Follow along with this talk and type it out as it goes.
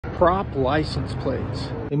prop license plates.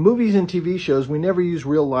 In movies and TV shows, we never use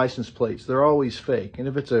real license plates. They're always fake. And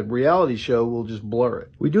if it's a reality show, we'll just blur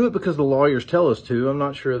it. We do it because the lawyers tell us to. I'm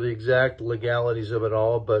not sure of the exact legalities of it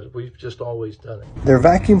all, but we've just always done it. They're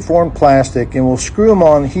vacuum-formed plastic, and we'll screw them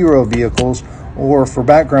on hero vehicles, or for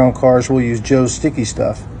background cars, we'll use Joe's Sticky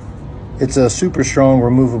Stuff. It's a super strong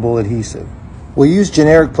removable adhesive. We use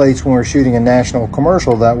generic plates when we're shooting a national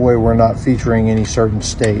commercial. That way we're not featuring any certain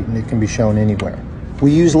state, and it can be shown anywhere.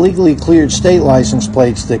 We use legally cleared state license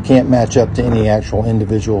plates that can't match up to any actual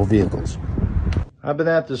individual vehicles. I've been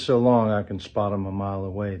at this so long I can spot them a mile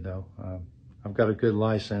away, though. I've got a good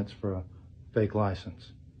license for a fake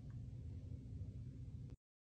license.